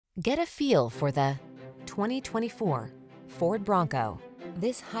Get a feel for the 2024 Ford Bronco.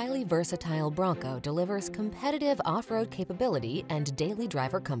 This highly versatile Bronco delivers competitive off-road capability and daily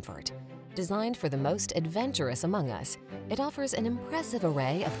driver comfort. Designed for the most adventurous among us, it offers an impressive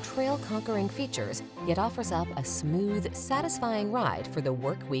array of trail-conquering features, yet offers up a smooth, satisfying ride for the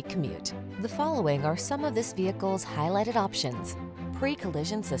work-week commute. The following are some of this vehicle's highlighted options: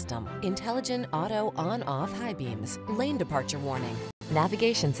 pre-collision system, intelligent auto on-off high beams, lane departure warning,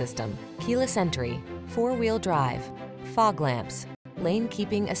 navigation system, keyless entry, four-wheel drive, fog lamps, lane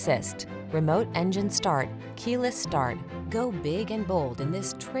keeping assist, remote engine start, keyless start. Go big and bold in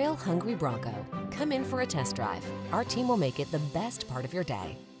this trail-hungry Bronco. Come in for a test drive. Our team will make it the best part of your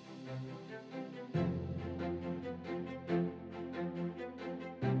day.